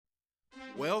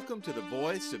Welcome to the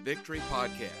Voice of Victory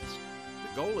podcast.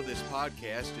 The goal of this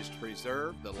podcast is to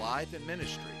preserve the life and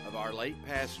ministry of our late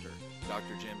pastor,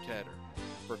 Dr. Jim Tedder.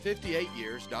 For 58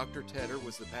 years, Dr. Tedder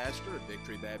was the pastor of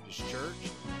Victory Baptist Church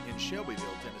in Shelbyville,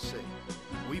 Tennessee.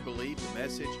 We believe the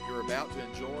message you're about to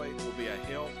enjoy will be a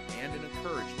help and an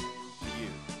encouragement to you.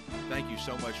 Thank you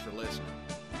so much for listening.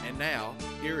 And now,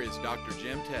 here is Dr.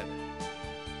 Jim Tedder.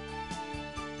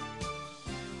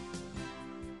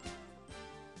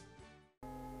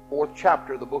 Fourth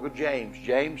chapter of the book of James.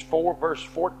 James 4, verse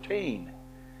 14.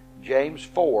 James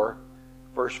 4,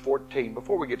 verse 14.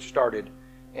 Before we get started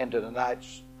into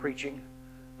tonight's preaching,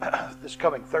 this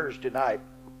coming Thursday night,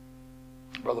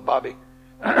 Brother Bobby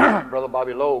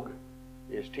Logue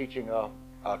is teaching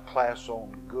a class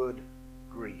on good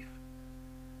grief.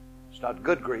 It's not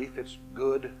good grief, it's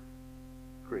good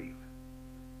grief.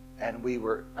 And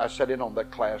I sat in on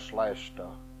that class last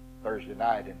Thursday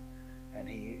night, and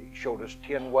he showed us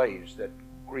 10 ways that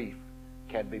grief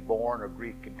can be born or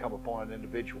grief can come upon an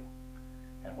individual.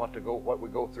 And what we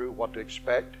go through, what to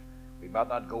expect. We might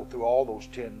not go through all those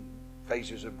 10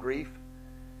 phases of grief.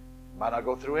 Might not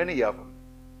go through any of them.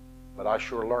 But I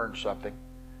sure learned something.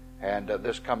 And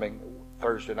this coming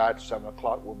Thursday night at 7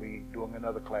 o'clock, we'll be doing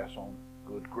another class on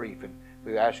good grief. And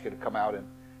we ask you to come out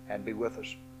and be with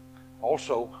us.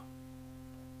 Also,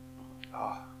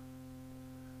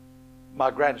 my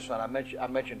grandson, I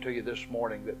mentioned to you this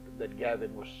morning that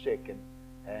Gavin was sick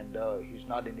and he's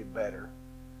not any better.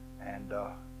 And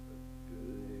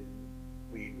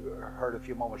we heard a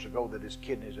few moments ago that his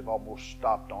kidneys have almost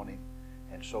stopped on him.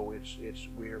 And so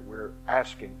we're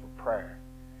asking for prayer.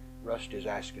 Rusty is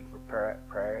asking for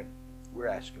prayer, and we're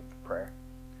asking for prayer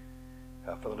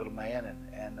for the little man.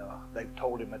 And they've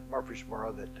told him at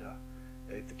Murfreesboro that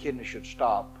if the kidney should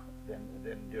stop, then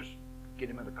just get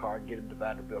him in the car and get him to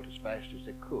Vanderbilt as fast as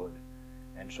they could.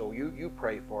 And so you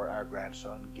pray for our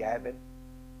grandson, Gavin.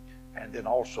 And then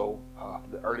also,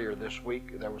 earlier this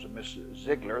week, there was a Miss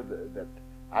Ziegler that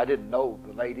I didn't know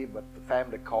the lady, but the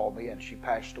family called me, and she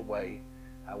passed away.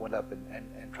 I went up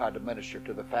and tried to minister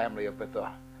to the family up at the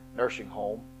nursing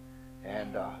home,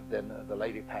 and then the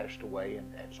lady passed away.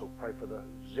 And so pray for the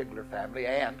Ziegler family.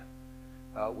 And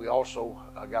we also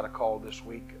got a call this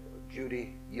week.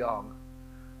 Judy Young,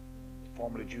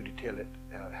 formerly Judy Tillett,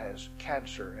 has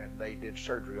cancer, and they did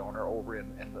surgery on her over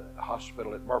in the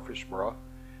hospital at Murfreesboro,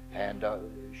 and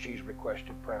she's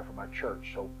requested prayer from our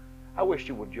church. So I wish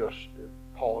you would just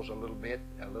pause a little bit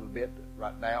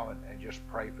right now and just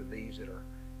pray for these that are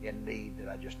in need that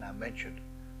I just now mentioned.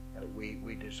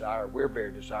 We're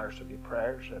very desirous of your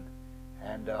prayers,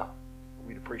 and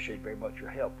we'd appreciate very much your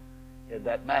help in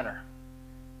that manner.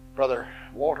 Brother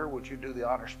Walter, would you do the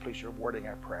honors, please, of wording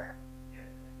our prayer?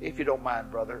 If you don't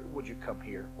mind, brother, would you come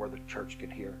here where the church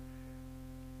can hear?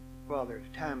 Father,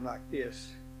 at a time like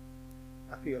this,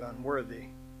 I feel unworthy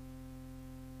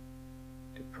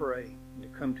to pray and to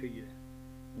come to you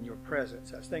in your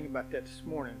presence. I was thinking about that this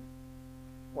morning,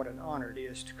 what an honor it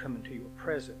is to come into your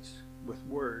presence with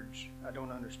words. I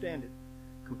don't understand it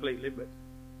completely, but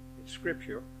it's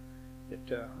scripture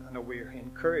that I know we're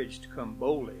encouraged to come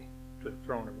boldly to the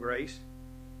throne of grace,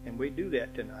 and we do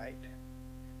that tonight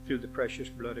through the precious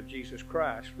blood of Jesus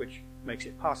Christ, which makes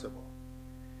it possible.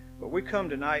 But we come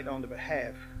tonight on the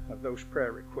behalf of those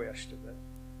prayer requests of that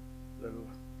little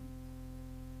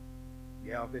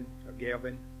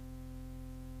Galvin.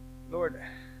 Lord,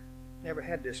 never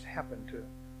had this happen to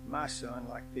my son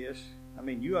like this. I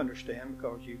mean, you understand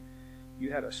because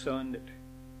you had a son that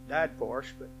died for us,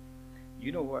 but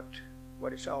you know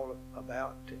what it's all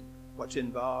about and what's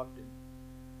involved. And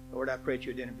Lord, I pray that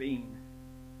you'd intervene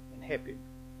and help him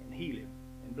and heal him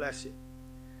and bless him.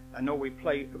 I know we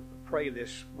pray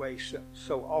this way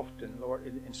so often, Lord,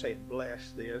 and say,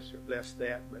 bless this or bless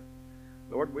that, but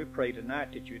Lord, we pray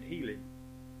tonight that you'd heal him.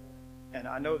 And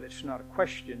I know that's not a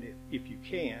question if you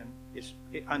can.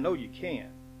 I know you can,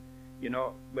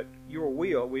 but your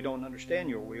will, we don't understand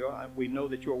your will. We know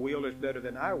that your will is better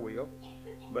than our will.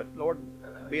 But Lord,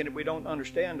 being that we don't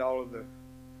understand all of the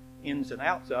ins and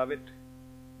outs of it,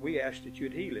 we ask that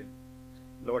you'd heal him.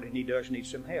 Lord, and he does need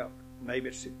some help.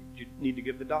 Maybe you need to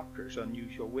give the doctors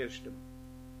unusual wisdom.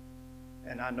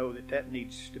 And I know that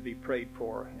needs to be prayed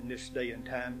for in this day and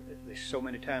time. There's so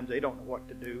many times they don't know what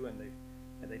to do, and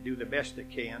they do the best they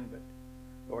can, but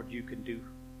Lord, you can do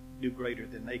greater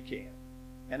than they can.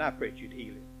 And I pray that you'd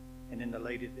heal him. And then the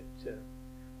lady that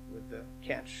with the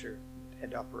cancer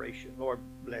had operation, Lord,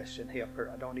 bless and help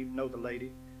her. I don't even know the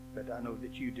lady, but I know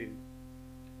that you do.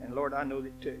 And Lord, I know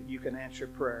that you can answer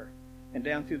prayer. And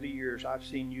down through the years, I've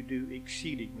seen you do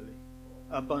exceedingly,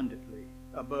 abundantly,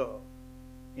 above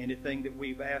anything that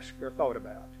we've asked or thought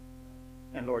about.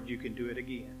 And Lord, you can do it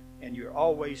again. And you're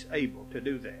always able to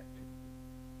do that.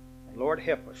 And Lord,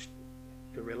 help us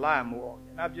to rely more on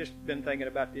you. And I've just been thinking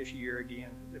about this year again,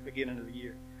 the beginning of the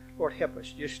year. Lord, help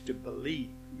us just to believe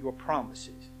your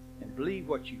promises and believe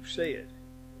what you've said.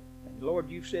 And Lord,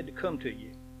 you've said to come to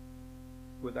you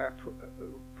with our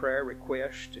prayer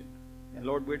request. And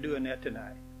Lord, we're doing that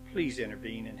tonight. Please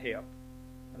intervene and help.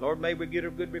 And Lord, may we get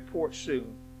a good report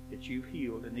soon that you've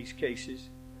healed in these cases.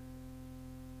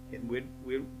 And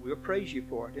we'll praise you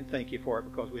for it and thank you for it,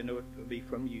 because we know it will be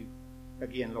from you.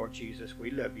 Again, Lord Jesus,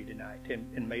 we love you tonight.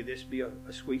 And may this be a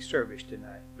sweet service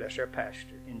tonight. Bless our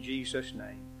pastor. In Jesus'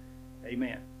 name,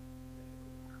 amen.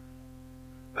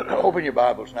 Open your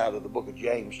Bibles now to the book of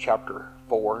James, chapter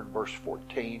 4 and verse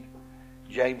 14.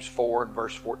 James 4 and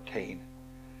verse 14.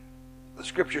 The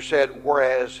scripture said,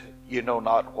 "Whereas you know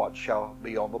not what shall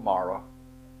be on the morrow,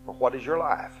 for what is your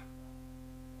life?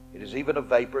 It is even a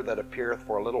vapor that appeareth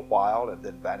for a little while and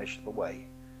then vanisheth away."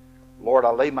 Lord,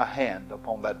 I lay my hand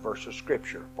upon that verse of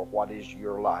scripture, for what is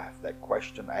your life? That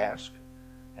question asked.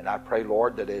 And I pray,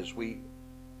 Lord, that as we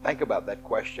think about that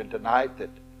question tonight, that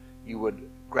you would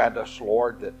grant us,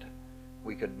 Lord, that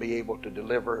we could be able to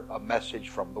deliver a message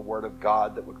from the Word of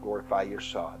God that would glorify your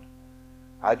Son.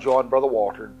 I join Brother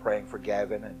Walter in praying for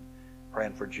Gavin and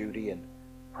praying for Judy and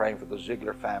praying for the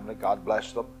Ziegler family. God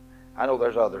bless them. I know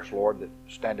there's others, Lord, that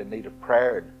stand in need of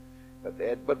prayer.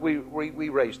 But we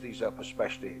raise these up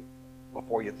especially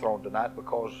before your throne tonight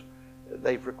because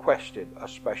they've requested a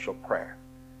special prayer.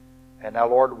 And now,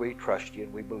 Lord, we trust you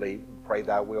and we believe and pray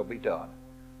thy will be done.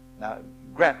 Now,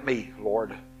 grant me,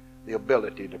 Lord, the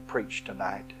ability to preach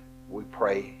tonight. We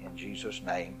pray in Jesus'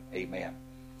 name. Amen.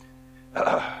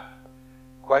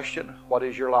 Question, what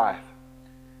is your life?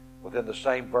 Within the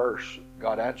same verse,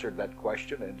 God answered that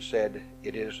question and said,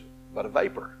 it is but a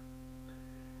vapor.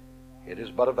 It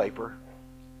is but a vapor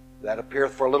that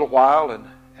appeareth for a little while and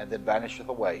then vanisheth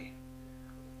away.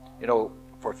 You know,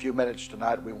 for a few minutes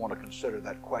tonight, we want to consider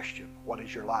that question. What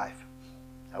is your life?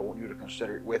 I want you to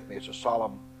consider it with me. It's a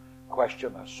solemn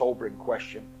question, a sobering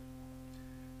question.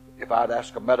 If I'd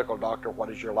ask a medical doctor, what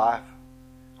is your life?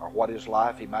 Or what is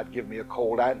life? He might give me a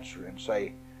cold answer and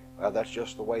say, well, that's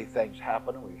just the way things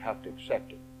happen and we have to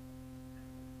accept it.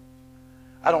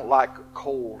 I don't like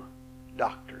cold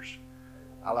doctors.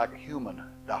 I like human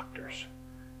doctors.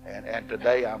 And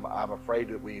today I'm afraid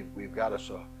that we've got us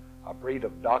a breed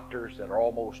of doctors that are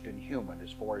almost inhuman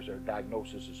as far as their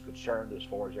diagnosis is concerned, as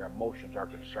far as their emotions are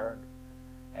concerned.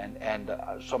 And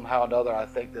somehow or another I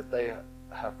think that they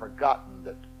have forgotten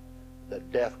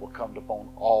that death will come upon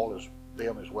all as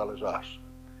them as well as us.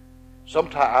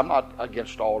 Sometimes I'm not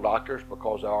against all doctors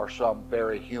because there are some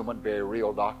very human, very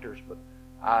real doctors, but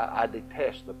I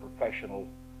detest the professional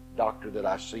doctor that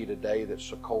I see today that's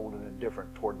so cold and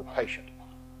indifferent toward the patient.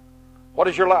 What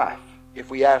is your life?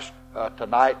 If we ask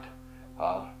tonight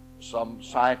some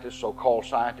scientists, so-called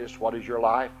scientists, what is your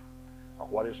life? Or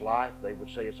what is life? They would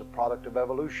say it's a product of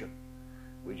evolution.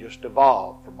 We just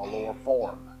evolved from a lower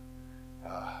form.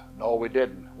 No, we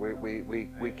didn't.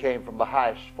 We came from the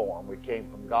highest form. We came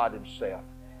from God himself.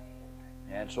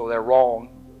 And so they're wrong.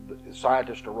 The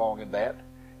scientists are wrong in that.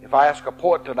 If I ask a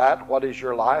poet tonight, what is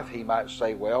your life? He might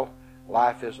say, well,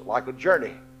 life is like a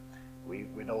journey.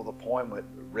 We know the poem we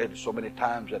read so many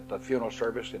times at the funeral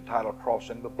service entitled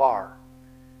Crossing the Bar.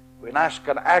 When I ask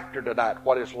an actor tonight,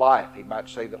 what is life? He might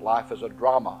say that life is a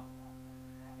drama.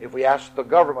 If we ask the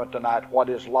government tonight, what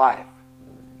is life?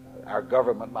 Our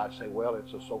government might say, well,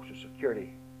 it's a Social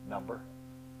Security number.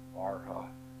 Or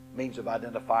means of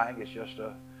identifying is just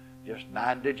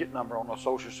 9-digit number on a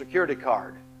Social Security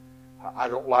card. I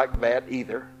don't like that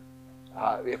either.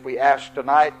 If we ask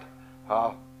tonight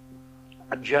a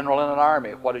general in an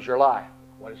army, what is your life?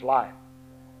 What is life?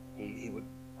 He would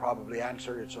probably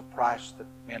answer, it's a price that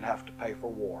men have to pay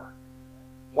for war.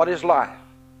 What is life?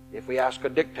 If we ask a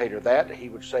dictator that, he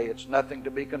would say it's nothing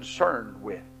to be concerned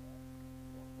with.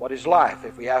 What is life?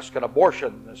 If we ask an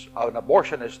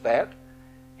abortionist that,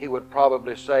 he would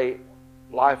probably say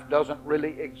life doesn't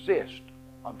really exist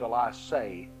until I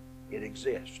say it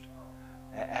exists.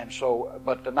 And so,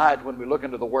 but tonight when we look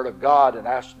into the Word of God and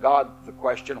ask God the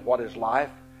question, what is life?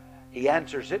 He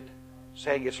answers it,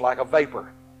 saying it's like a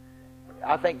vapor.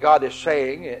 I think God is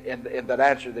saying in that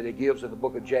answer that he gives in the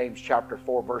book of James chapter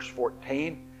 4 verse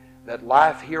 14 that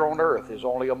life here on earth is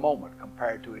only a moment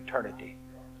compared to eternity.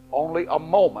 Only a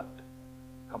moment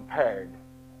compared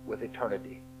with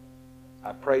eternity.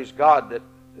 I praise God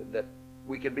that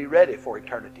we can be ready for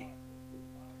eternity.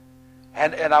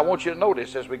 And I want you to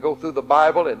notice as we go through the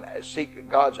Bible and seek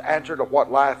God's answer to what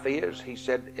life is, he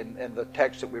said in the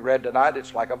text that we read tonight,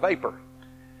 it's like a vapor.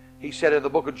 He said in the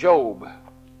book of Job,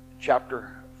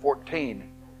 chapter 14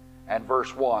 and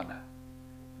verse 1,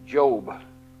 Job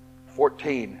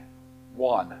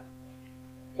 14:1,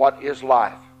 what is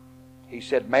life? He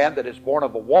said, man that is born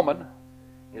of a woman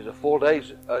is a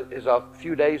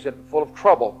few days and full of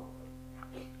trouble.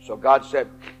 So God said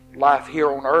life here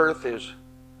on earth is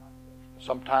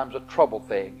sometimes a trouble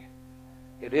thing.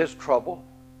 It is trouble.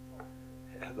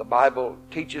 The Bible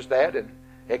teaches that, and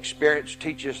experience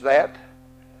teaches that.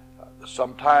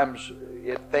 Sometimes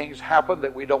things happen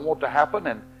that we don't want to happen,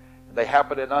 and they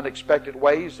happen in unexpected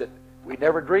ways that we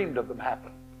never dreamed of them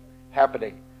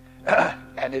happening.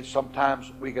 And it's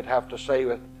sometimes we could have to say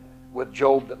with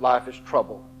Job that life is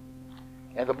trouble.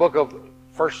 In the book of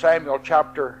 1 Samuel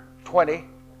chapter 20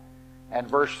 and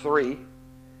verse 3,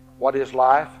 what is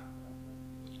life?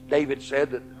 David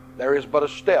said that there is but a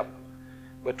step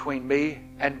between me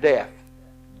and death.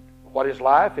 What is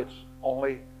life? It's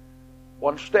only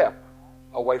one step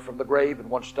away from the grave and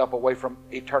one step away from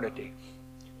eternity.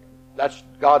 That's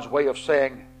God's way of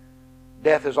saying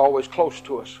death is always close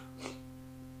to us.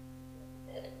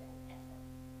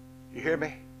 You hear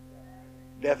me?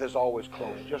 Death is always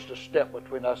close. Just a step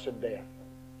between us and death.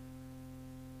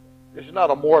 This is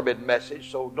not a morbid message,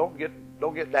 so don't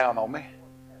get down on me.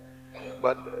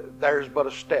 But there's but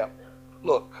a step.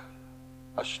 Look,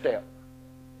 a step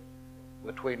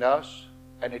between us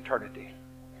and eternity,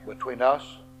 between us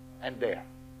and death,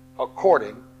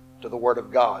 according to the Word of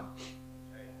God.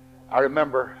 I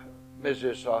remember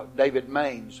Mrs. David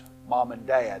Main's mom and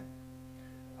dad.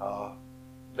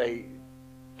 They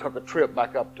took a trip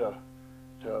back up to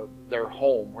their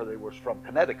home where they was from,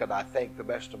 Connecticut, I think, the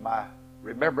best of my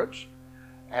remembrance.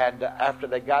 And after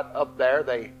they got up there,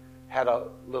 they had a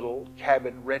little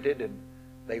cabin rented, and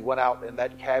they went out in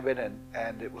that cabin,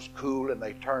 and it was cool, and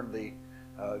they turned the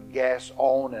gas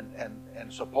on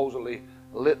and supposedly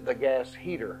lit the gas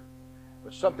heater.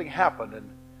 But something happened, and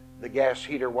the gas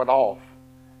heater went off,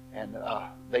 and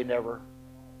they never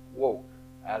woke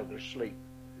out of their sleep.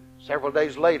 Several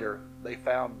days later, they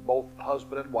found both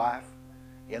husband and wife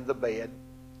in the bed,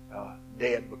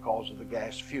 dead because of the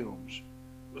gas fumes.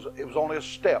 It was only a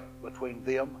step between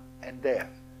them and death.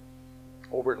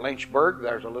 Over at Lynchburg,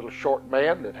 there's a little short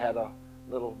man that had a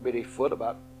little bitty foot,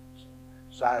 about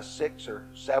size 6 or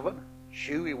 7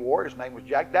 shoe he wore. His name was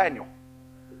Jack Daniel.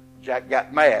 Jack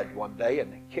got mad one day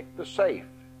and kicked the safe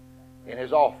in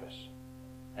his office.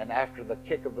 And after the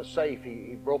kick of the safe,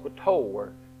 he broke a toe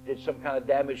or did some kind of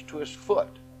damage to his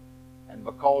foot. And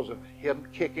because of him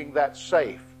kicking that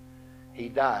safe, he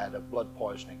died of blood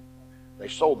poisoning. They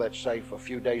sold that safe a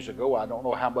few days ago. I don't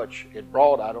know how much it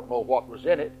brought. I don't know what was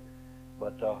in it.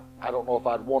 But I don't know if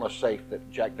I'd want a safe that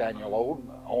Jack Daniel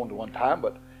owned one time,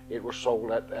 but it was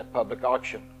sold at public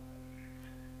auction.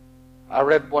 I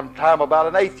read one time about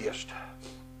an atheist.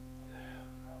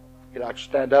 He'd like to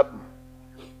stand up and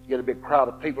get a big crowd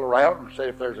of people around and say,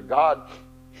 if there's a God,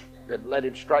 then let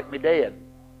him strike me dead.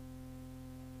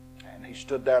 And he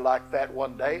stood there like that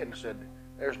one day and said,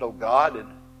 there's no God, and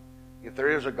if there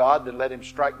is a God, then let him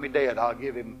strike me dead. I'll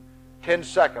give him 10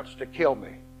 seconds to kill me.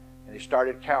 And he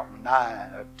started counting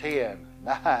 10,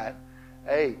 9,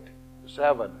 8,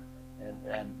 7.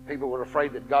 And people were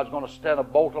afraid that God's going to send a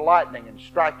bolt of lightning and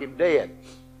strike him dead.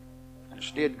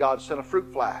 Instead, God sent a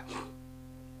fruit fly.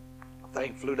 The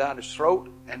thing flew down his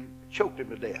throat and choked him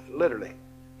to death, literally.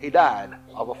 He died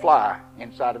of a fly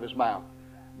inside of his mouth.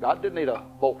 God didn't need a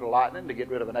bolt of lightning to get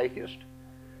rid of an atheist.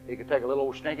 He could take a little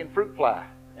old stinking fruit fly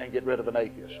and get rid of an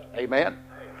atheist. Amen?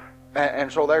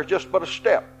 And so there's just but a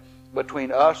step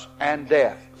between us and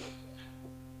death.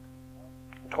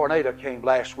 A tornado came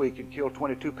last week and killed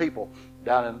 22 people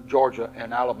down in Georgia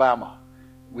and Alabama.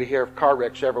 We hear of car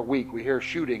wrecks every week. We hear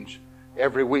shootings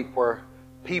every week where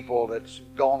people that's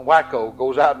gone wacko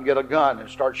goes out and get a gun and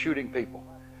start shooting people.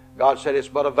 God said it's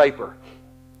but a vapor.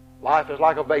 Life is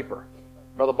like a vapor.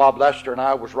 Brother Bob Lester and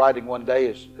I was riding one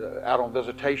day out on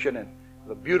visitation, and it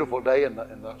was a beautiful day in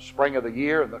the spring of the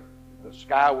year, and the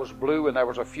sky was blue, and there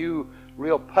was a few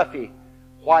real puffy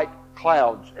white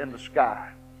clouds in the sky.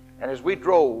 And as we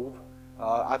drove,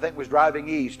 I think we was driving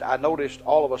east, I noticed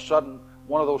all of a sudden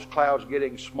one of those clouds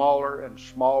getting smaller and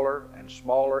smaller and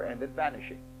smaller and then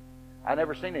vanishing. I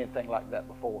never seen anything like that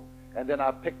before. And then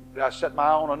I set my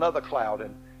eye on another cloud,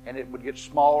 and it would get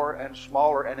smaller and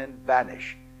smaller and then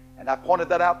vanish. And I pointed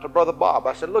that out to Brother Bob.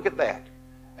 I said, look at that.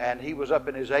 And he was up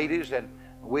in his 80s, and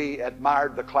we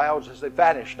admired the clouds as they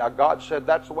vanished. Now, God said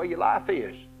that's the way your life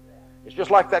is. It's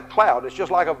just like that cloud. It's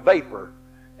just like a vapor.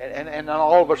 And then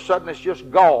all of a sudden it's just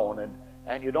gone.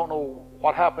 And you don't know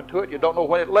what happened to it. You don't know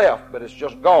when it left, but it's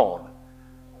just gone.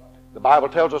 The Bible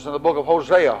tells us in the book of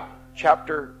Hosea,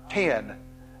 chapter 10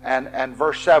 and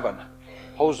verse 7.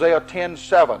 Hosea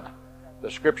 10:7.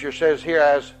 The scripture says here,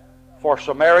 as for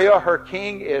Samaria, her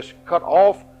king is cut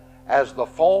off as the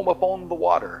foam upon the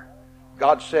water.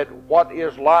 God said, what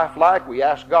is life like? We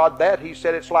asked God that. He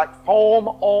said, it's like foam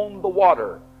on the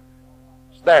water.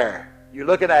 It's there. You're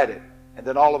looking at it. And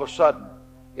then all of a sudden,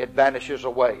 it vanishes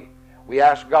away. We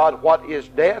asked God, what is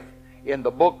death? In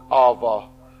the book of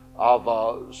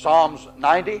Psalms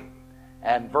 90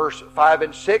 and verse 5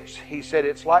 and 6, he said,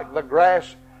 it's like the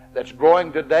grass that's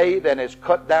growing today, then is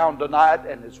cut down tonight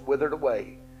and is withered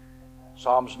away.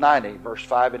 Psalms 90, verse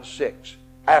 5 and 6.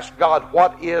 Ask God,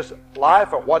 what is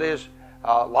life, or what is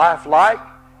life like?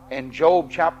 In Job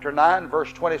chapter 9,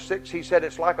 verse 26, he said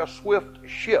it's like a swift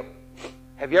ship.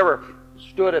 Have you ever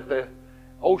stood at the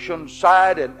ocean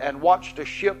side and watched a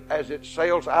ship as it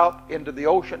sails out into the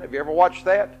ocean? Have you ever watched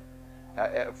that?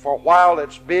 For a while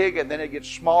it's big, and then it gets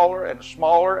smaller and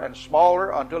smaller and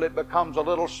smaller until it becomes a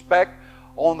little speck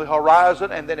on the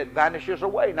horizon, and then it vanishes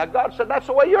away. Now God said that's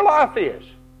the way your life is.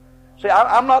 See,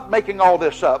 I'm not making all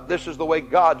this up. This is the way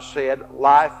God said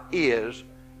life is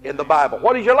in the Bible.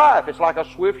 What is your life? It's like a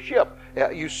swift ship.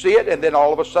 You see it, and then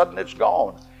all of a sudden it's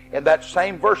gone. In that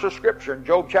same verse of Scripture, in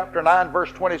Job chapter 9,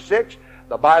 verse 26,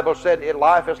 the Bible said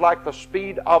life is like the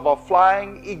speed of a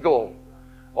flying eagle.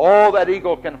 Oh, that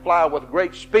eagle can fly with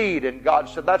great speed, and God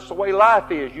said that's the way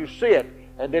life is. You see it,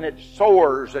 and then it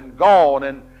soars and gone,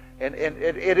 and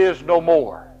it is no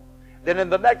more. Then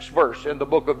in the next verse in the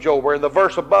book of Job, or in the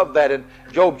verse above that in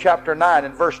Job chapter 9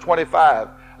 and verse 25,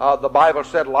 the Bible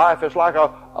said life is like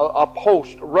a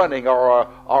post running, or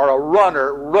a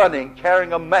runner running,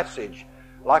 carrying a message,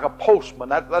 like a postman.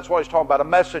 That's what he's talking about, a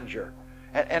messenger.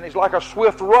 And he's like a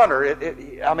swift runner.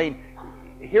 I mean,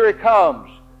 here it comes.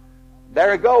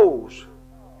 There it goes.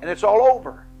 And it's all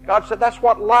over. God said that's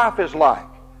what life is like.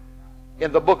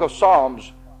 In the book of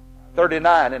Psalms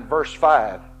 39 and verse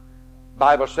 5, the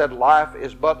Bible said life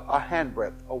is but a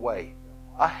handbreadth away.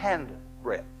 A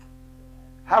handbreadth.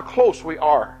 How close we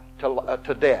are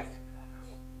to death.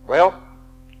 Well,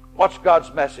 what's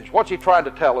God's message? What's He trying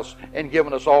to tell us in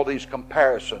giving us all these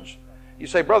comparisons? You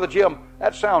say, Brother Jim,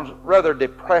 that sounds rather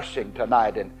depressing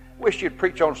tonight, and wish you'd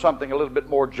preach on something a little bit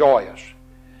more joyous.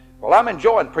 Well, I'm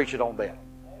enjoying preaching on that.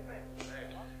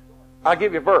 I'll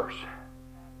give you a verse.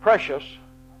 Precious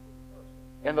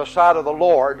in the sight of the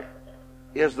Lord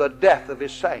is the death of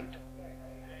His saint.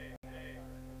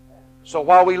 So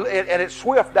while and it's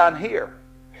swift down here.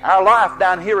 Our life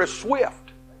down here is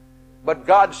swift. But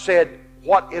God said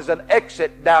what is an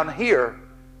exit down here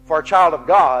for a child of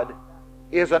God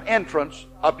is an entrance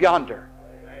up yonder.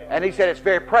 And He said it's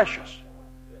very precious.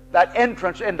 That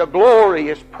entrance into glory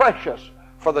is precious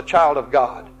for the child of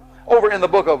God. Over in the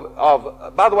book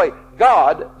of by the way,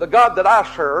 God, the God that I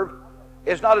serve,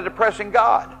 is not a depressing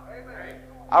God.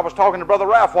 I was talking to Brother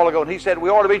Ralph a while ago, and he said we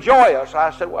ought to be joyous. I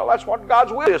said, well, that's what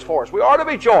God's will is for us. We ought to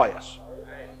be joyous.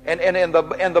 And in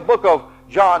the book of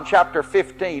John chapter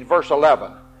 15, verse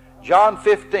 11. John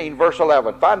 15, verse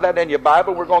 11. Find that in your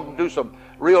Bible. We're going to do some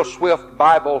real swift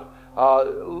Bible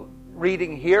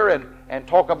reading here and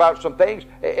talk about some things.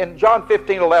 In John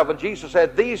 15:11, Jesus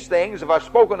said, these things have I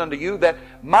spoken unto you, that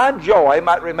my joy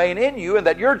might remain in you, and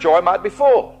that your joy might be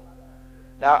full.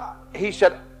 Now, He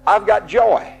said, I've got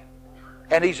joy.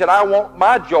 And He said, I want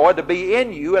my joy to be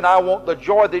in you, and I want the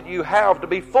joy that you have to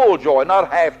be full joy,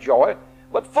 not half joy,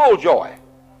 but full joy.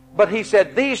 But He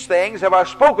said, these things have I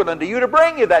spoken unto you to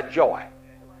bring you that joy.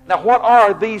 Now, what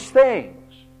are these things?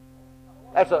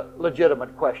 That's a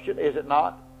legitimate question, is it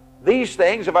not? These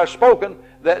things have I spoken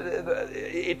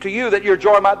to you that your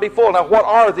joy might be full. Now, what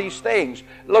are these things?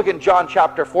 Look in John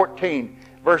chapter 14,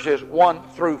 verses 1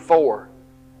 through 4.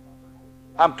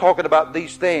 I'm talking about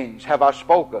these things have I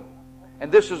spoken.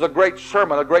 And this is a great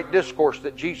sermon, a great discourse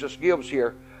that Jesus gives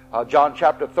here. John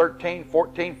chapter 13,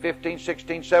 14, 15,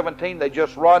 16, 17. They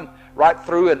just run right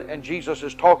through, and Jesus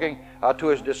is talking to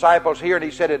His disciples here. And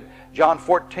He said in John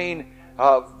 14,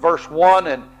 verse 1,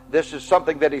 and this is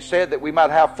something that He said that we might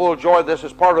have full joy. This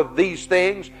is part of these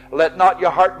things. Let not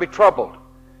your heart be troubled.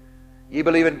 Ye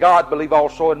believe in God, believe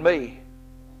also in me.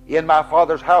 In my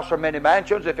Father's house are many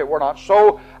mansions. If it were not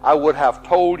so, I would have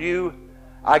told you.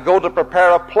 I go to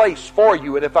prepare a place for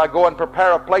you. And if I go and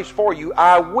prepare a place for you,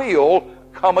 I will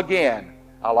come again.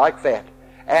 I like that.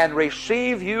 And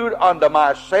receive you unto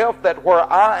myself, that where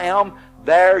I am,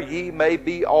 there ye may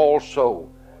be also.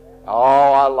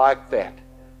 Oh, I like that.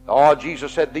 Oh,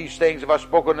 Jesus said, these things have I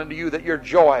spoken unto you, that your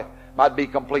joy might be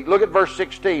complete. Look at verse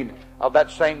 16 of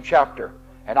that same chapter.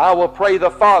 And I will pray the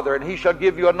Father, and He shall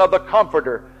give you another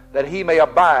Comforter, that He may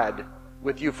abide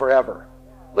with you forever.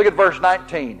 Look at verse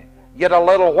 19. Yet a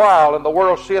little while, and the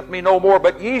world seeth me no more,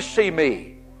 but ye see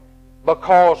me.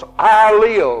 Because I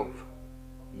live,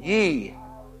 ye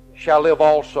shall live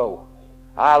also.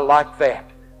 I like that.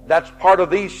 That's part of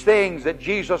these things that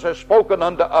Jesus has spoken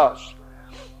unto us.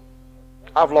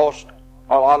 I've lost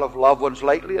a lot of loved ones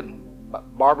lately, and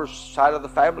Barbara's side of the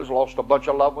family has lost a bunch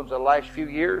of loved ones in the last few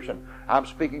years, and I'm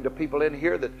speaking to people in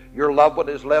here that your loved one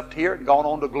has left here and gone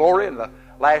on to glory in the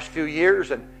last few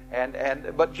years,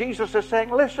 but Jesus is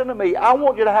saying, listen to me, I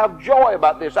want you to have joy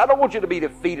about this. I don't want you to be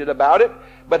defeated about it,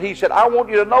 but He said, I want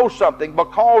you to know something.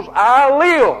 Because I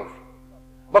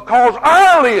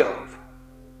live,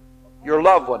 your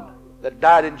loved one that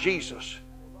died in Jesus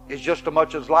is just as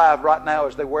much as alive right now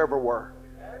as they ever were.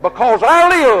 Because I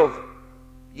live,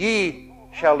 ye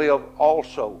shall live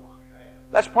also.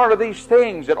 That's part of these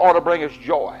things that ought to bring us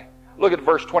joy. Look at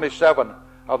verse 27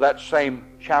 of that same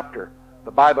chapter.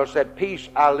 The Bible said, peace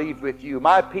I leave with you.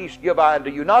 My peace give I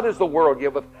unto you. Not as the world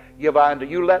giveth, give I unto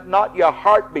you. Let not your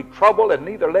heart be troubled, and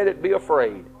neither let it be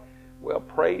afraid. Well,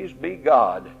 praise be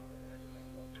God.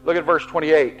 Look at verse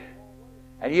 28.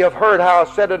 And ye have heard how I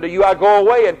said unto you, I go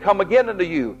away and come again unto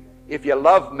you. If you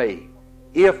love me.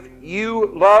 If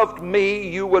you loved me,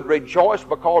 you would rejoice,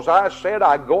 because I said,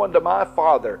 I go unto my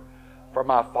Father, for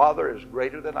my Father is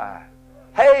greater than I.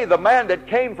 Hey, the man that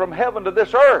came from heaven to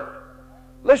this earth,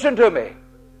 listen to me.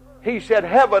 He said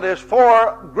heaven is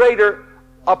far greater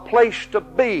a place to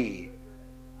be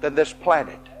than this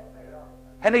planet.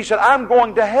 And He said, I'm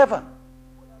going to heaven.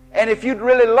 And if you'd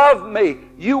really loved me,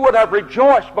 you would have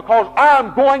rejoiced, because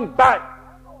I'm going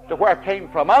back to where I came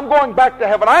from. I'm going back to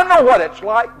heaven. I know what it's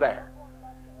like there.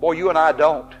 Boy, you and I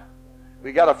don't.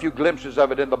 We got a few glimpses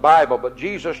of it in the Bible, but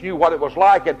Jesus knew what it was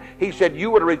like, and He said, you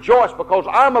would rejoice, because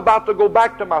I'm about to go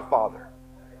back to my Father.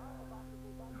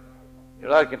 You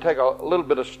know, that can take a little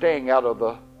bit of sting out of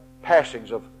the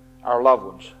passings of our loved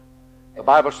ones. The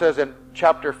Bible says in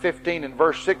chapter 15 and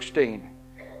verse 16,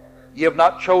 ye have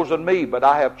not chosen me, but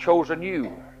I have chosen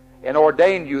you, and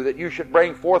ordained you that you should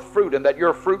bring forth fruit, and that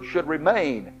your fruit should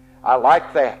remain. I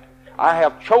like that. I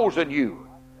have chosen you.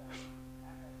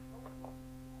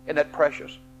 Isn't that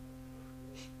precious?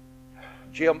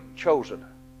 Jim chosen.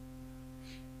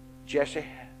 Jesse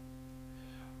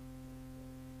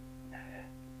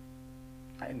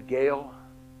and Gail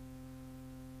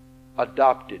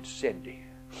adopted Cindy.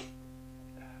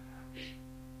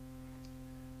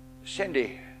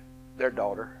 Cindy, their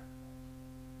daughter,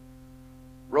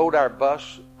 rode our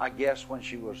bus, I guess, when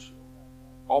she was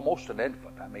almost an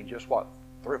infant. I mean, just what,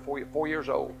 3 or 4 years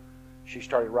old, she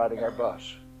started riding our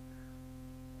bus.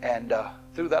 And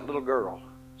through that little girl,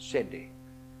 Cindy,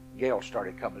 Gail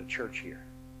started coming to church here.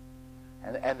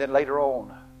 And then later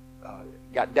on,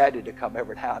 got Daddy to come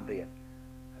every now and then.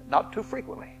 Not too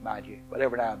frequently, mind you, but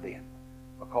every now and then,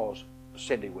 because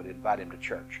Cindy would invite him to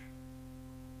church.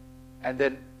 And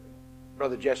then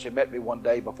Brother Jesse met me one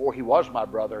day before he was my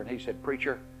brother, and he said,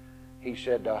 preacher, he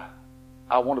said,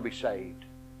 I want to be saved.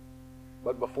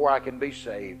 But before I can be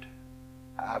saved,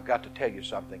 I've got to tell you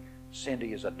something.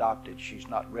 Cindy is adopted. She's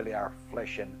not really our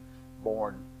flesh and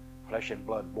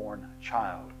blood born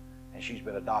child, and she's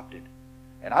been adopted.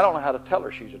 And I don't know how to tell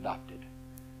her she's adopted.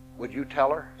 Would you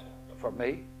tell her for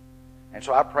me? And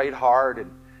so I prayed hard,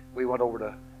 and we went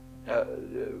over to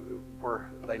where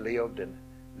they lived in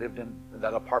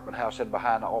that apartment house in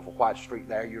behind off of White Street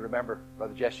there. You remember,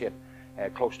 Brother Jesse,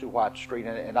 and close to White Street,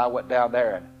 and I went down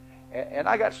there, and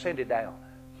I got Cindy down.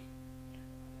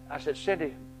 I said,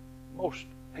 Cindy, most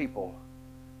people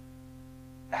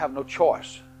have no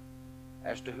choice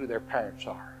as to who their parents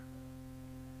are.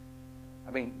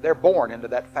 I mean, they're born into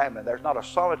that family. There's not a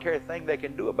solitary thing they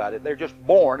can do about it. They're just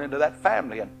born into that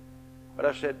family. But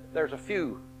I said, there's a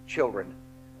few children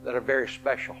that are very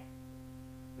special.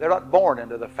 They're not born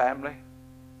into the family,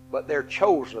 but they're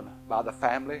chosen by the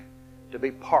family to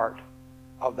be part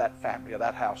of that family, of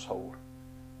that household.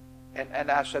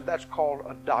 And I said, that's called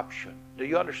adoption. Do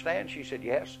you understand? She said,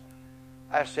 yes.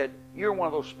 I said, you're one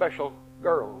of those special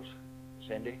girls,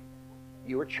 Cindy.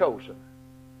 You were chosen.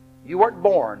 You weren't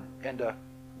born into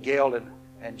Gail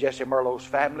and Jesse Merlot's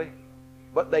family,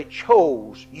 but they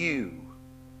chose you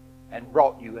and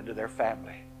brought you into their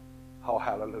family. Oh,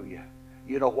 hallelujah.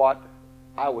 You know what?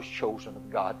 I was chosen of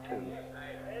God too.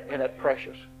 Isn't that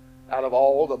precious? Out of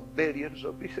all the billions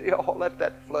of, oh, let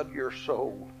that flood your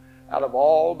soul. Out of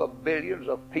all the billions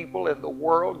of people in the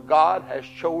world, God has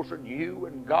chosen you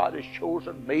and God has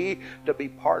chosen me to be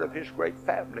part of His great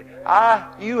family.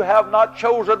 You have not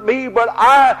chosen me, but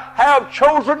I have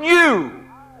chosen you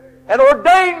and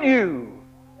ordained you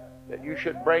that you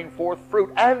should bring forth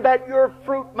fruit and that your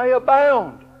fruit may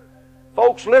abound.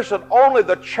 Folks, listen, only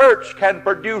the church can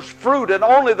produce fruit and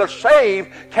only the saved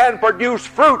can produce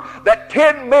fruit that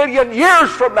 10 million years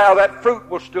from now that fruit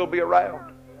will still be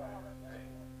around.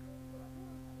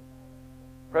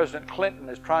 President Clinton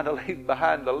is trying to leave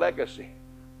behind the legacy.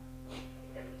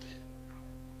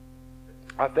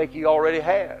 I think he already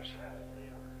has.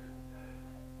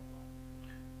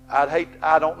 I'd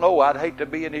hate to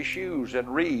be in his shoes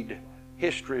and read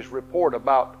history's report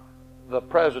about the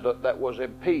president that was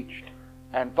impeached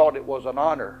and thought it was an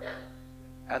honor.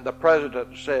 And the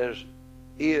president says,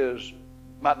 is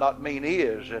might not mean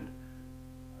is, and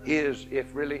is,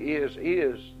 if really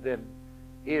is, then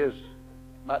is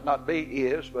might not be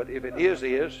is, but if it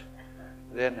is,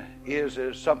 then is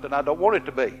something I don't want it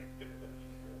to be.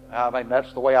 I mean,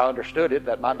 that's the way I understood it.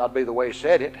 That might not be the way he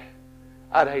said it.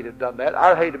 I'd hate to have done that.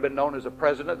 I'd hate to have been known as a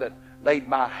president that laid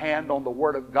my hand on the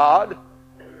Word of God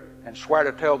and swear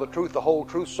to tell the truth, the whole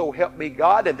truth, so help me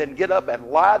God, and then get up and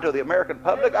lie to the American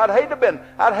public. I'd hate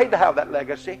to have that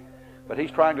legacy. But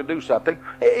he's trying to do something.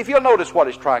 If you'll notice what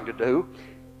he's trying to do.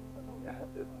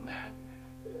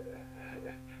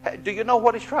 Do you know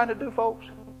what he's trying to do, folks?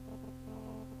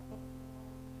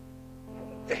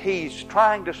 He's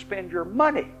trying to spend your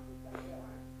money.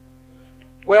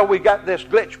 Well, we got this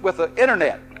glitch with the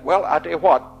internet. Well, I tell you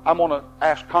what, I'm going to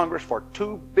ask Congress for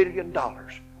 $2 billion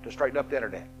to straighten up the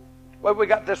internet. Well, we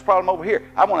got this problem over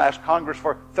here. I'm going to ask Congress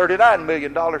for $39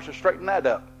 million to straighten that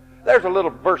up. There's a little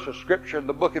verse of Scripture in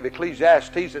the book of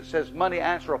Ecclesiastes that says, money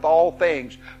answereth all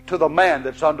things to the man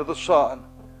that's under the sun.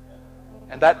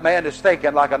 And that man is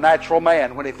thinking like a natural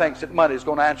man when he thinks that money is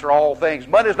going to answer all things.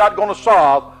 Money is not going to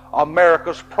solve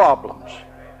America's problems.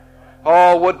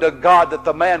 Oh, would to God that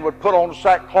the man would put on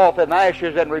sackcloth and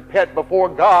ashes and repent before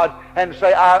God and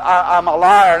say, I'm a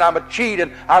liar and I'm a cheat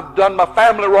and I've done my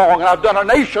family wrong and I've done a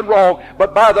nation wrong.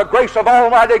 But by the grace of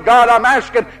Almighty God, I'm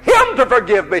asking Him to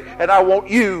forgive me and I want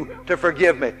you to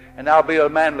forgive me. And that'll be a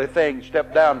manly thing.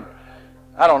 Step down.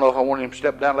 I don't know if I want him to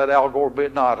step down and let Al Gore be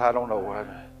it not. I don't know.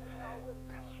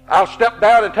 I'll step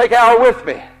down and take Al with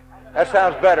me. That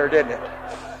sounds better, didn't it?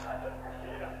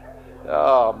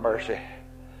 Oh, mercy.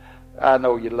 I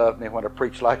know you love me when I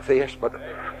preach like this,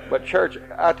 but church,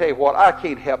 I tell you what, I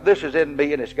can't help. This is in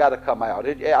me and it's got to come out.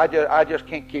 I just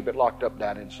can't keep it locked up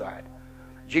down inside.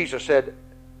 Jesus said,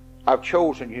 I've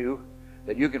chosen you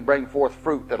that you can bring forth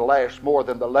fruit that'll last more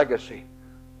than the legacy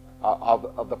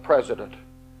of the President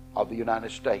of the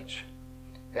United States.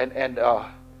 And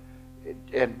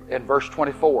in verse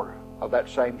 24 of that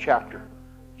same chapter,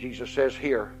 Jesus says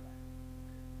here,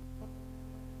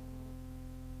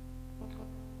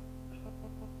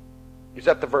 is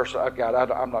that the verse I've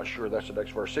got? I'm not sure that's the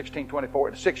next verse.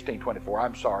 16:24.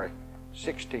 I'm sorry.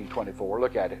 16:24.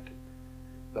 Look at it.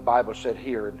 The Bible said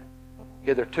here, and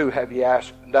hitherto have ye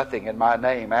asked nothing in my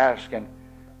name. Ask, and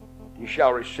ye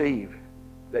shall receive,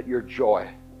 that your joy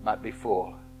might be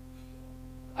full.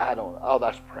 Oh,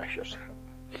 that's precious.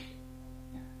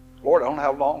 Lord, I don't know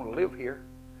how long to live here.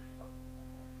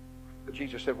 But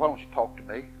Jesus said, why don't you talk to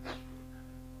me?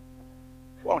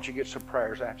 Why don't you get some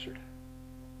prayers answered?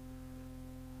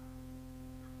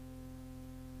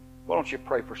 Why don't you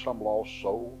pray for some lost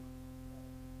soul?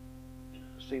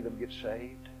 See them get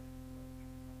saved?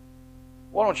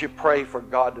 Why don't you pray for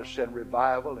God to send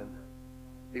revival and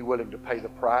be willing to pay the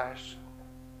price?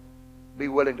 Be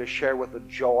willing to share with the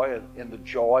joy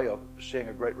of seeing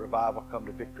a great revival come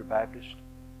to Victory Baptist?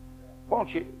 Why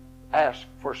don't you ask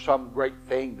for some great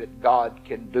thing that God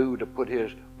can do to put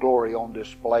His glory on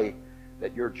display,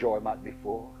 that your joy might be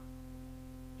full?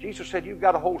 Jesus said, you've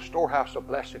got a whole storehouse of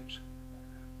blessings.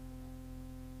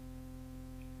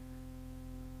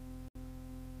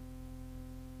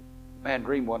 Man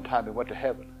dreamed one time he went to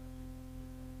heaven.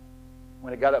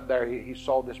 When he got up there, he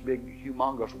saw this big,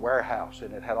 humongous warehouse,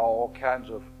 and it had all kinds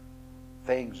of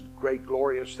things, great,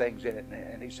 glorious things in it.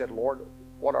 And he said, Lord,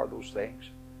 what are those things?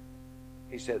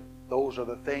 He said, those are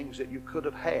the things that you could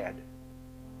have had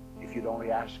if you'd only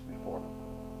asked me for them.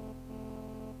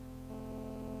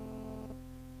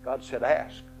 God said,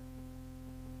 ask.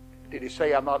 Did He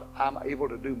say I'm able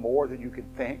to do more than you can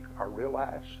think or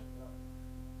realize?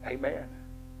 Amen.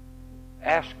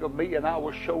 Ask of me, and I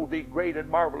will show thee great and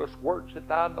marvelous works that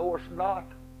thou knowest not.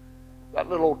 That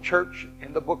little old church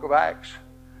in the book of Acts,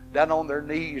 down on their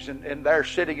knees, and they're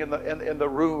sitting in the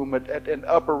room, in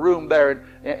upper room there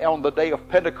on the day of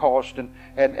Pentecost,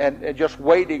 and just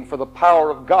waiting for the power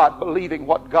of God, believing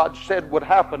what God said would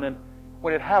happen. And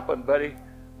when it happened, buddy,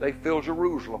 they filled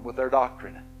Jerusalem with their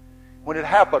doctrine. When it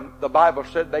happened, the Bible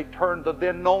said they turned the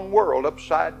then known world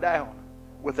upside down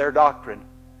with their doctrine.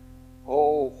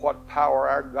 Oh, what power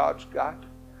our God's got.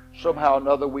 Somehow or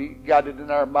another we got it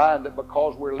in our mind that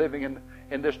because we're living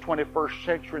in this 21st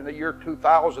century, in the year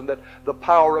 2000, that the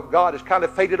power of God has kind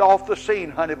of faded off the scene,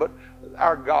 honey. But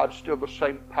our God's still the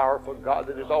same powerful God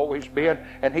that has always been.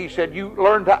 And He said, you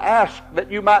learn to ask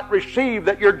that you might receive,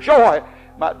 that your joy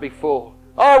might be full.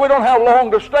 Oh, we don't have long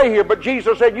to stay here, but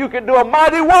Jesus said you can do a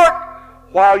mighty work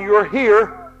while you're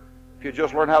here if you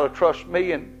just learn how to trust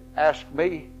me and ask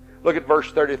me. Look at verse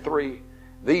 33.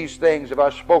 These things have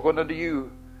I spoken unto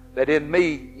you, that in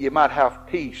me ye might have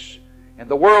peace. In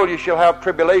the world ye shall have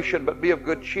tribulation, but be of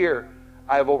good cheer.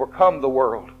 I have overcome the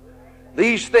world.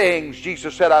 These things,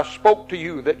 Jesus said, I spoke to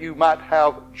you that you might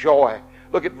have joy.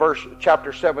 Look at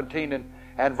chapter 17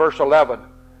 and verse 11.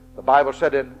 The Bible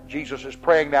said, and Jesus is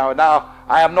praying now, and now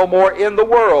I am no more in the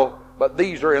world, but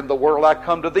these are in the world. I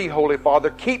come to thee, Holy Father.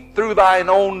 Keep through thine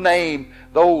own name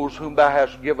those whom thou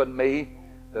hast given me,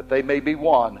 that they may be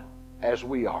one as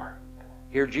we are.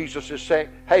 Here Jesus is saying,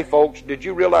 hey folks, did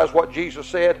you realize what Jesus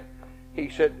said? He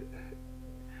said,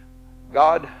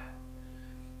 God,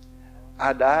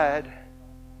 I died,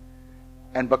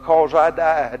 and because I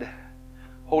died,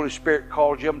 Holy Spirit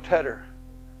called Jim Tedder,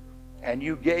 and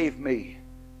you gave me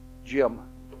Jim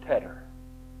Tedder.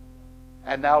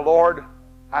 And now, Lord,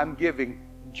 I'm giving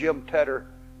Jim Tedder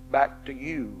back to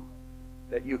you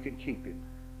that you can keep him.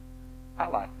 I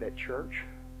like that, church.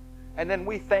 And then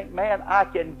we think, man, I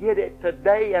can get it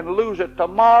today and lose it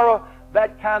tomorrow.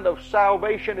 That kind of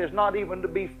salvation is not even to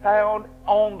be found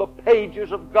on the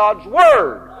pages of God's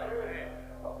Word.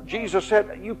 Jesus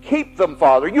said, you keep them,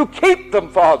 Father. You keep them,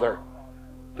 Father,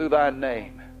 through thy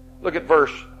name. Look at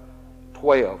verse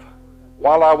 12.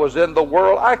 While I was in the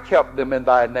world, I kept them in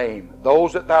thy name.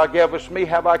 Those that thou gavest me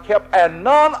have I kept, and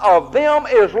none of them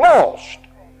is lost,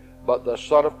 but the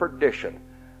son of perdition,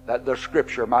 that the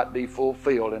Scripture might be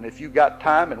fulfilled. And if you got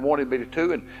time and wanted me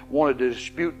to, and wanted to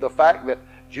dispute the fact that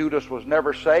Judas was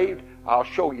never saved, I'll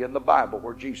show you in the Bible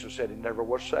where Jesus said he never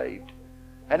was saved.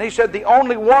 And he said, the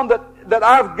only one that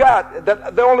I've got,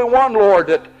 the only one,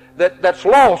 Lord, that's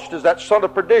lost is that son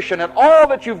of perdition. And all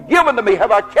that you've given to me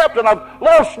have I kept, and I've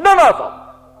lost none of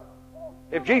them.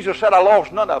 If Jesus said I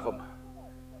lost none of them,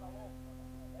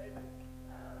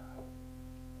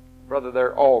 brother,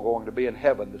 they're all going to be in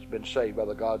heaven that's been saved by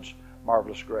the God's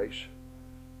marvelous grace.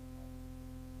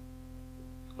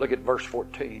 Look at verse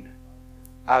 14.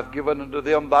 I've given unto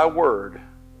them thy word,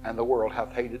 and the world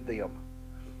hath hated them.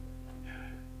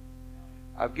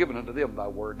 I've given unto them thy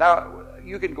word. Now,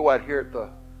 you can go out here at the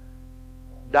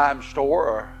dime store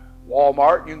or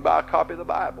Walmart and you can buy a copy of the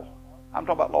Bible. I'm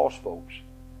talking about lost folks.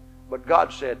 But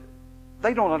God said,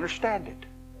 they don't understand it.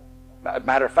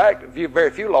 Matter of fact,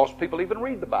 very few lost people even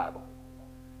read the Bible.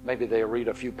 Maybe they read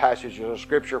a few passages of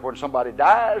Scripture when somebody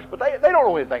dies, but they don't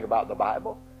know anything about the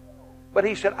Bible. But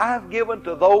he said, I've given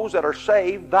to those that are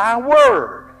saved thy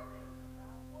word.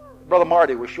 Brother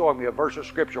Marty was showing me a verse of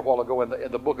Scripture a while ago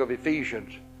in the book of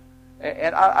Ephesians.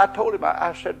 And I told him,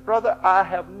 I said, brother, I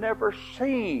have never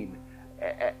seen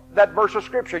that verse of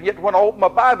Scripture. Yet when I opened my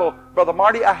Bible, Brother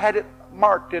Marty, I had it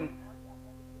marked in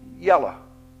yellow.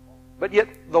 But yet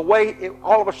the way,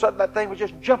 all of a sudden that thing was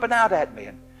just jumping out at me.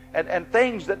 And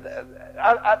things that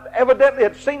I evidently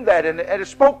had seen that and it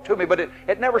spoke to me, but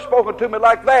it never spoken to me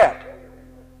like that.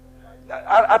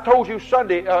 I told you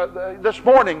Sunday, this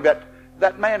morning,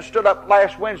 that man stood up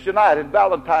last Wednesday night in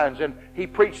Valentine's and he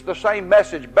preached the same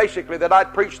message basically that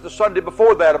I'd preached the Sunday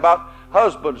before that about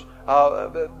husbands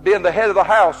being the head of the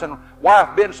house and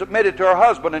wife being submitted to her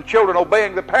husband and children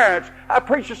obeying the parents. I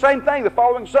preached the same thing the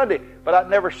following Sunday, but I'd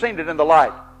never seen it in the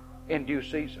light in due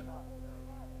season.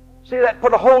 See, that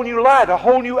put a whole new light, a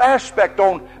whole new aspect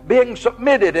on being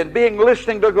submitted and being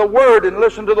listening to the Word and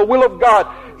listening to the will of God.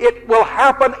 It will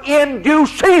happen in due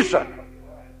season.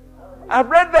 I've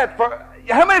read that for...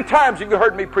 How many times have you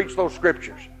heard me preach those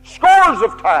Scriptures? Scores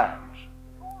of times.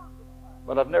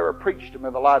 But I've never preached them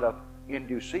in the light of in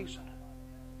due season.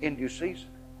 In due season.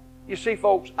 You see,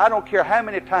 folks, I don't care how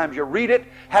many times you read it,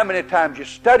 how many times you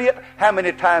study it, how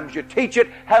many times you teach it,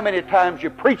 how many times you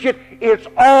preach it. It's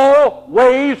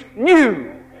always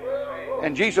new.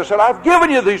 And Jesus said, I've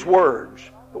given you these words.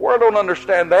 The world don't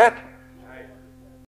understand that.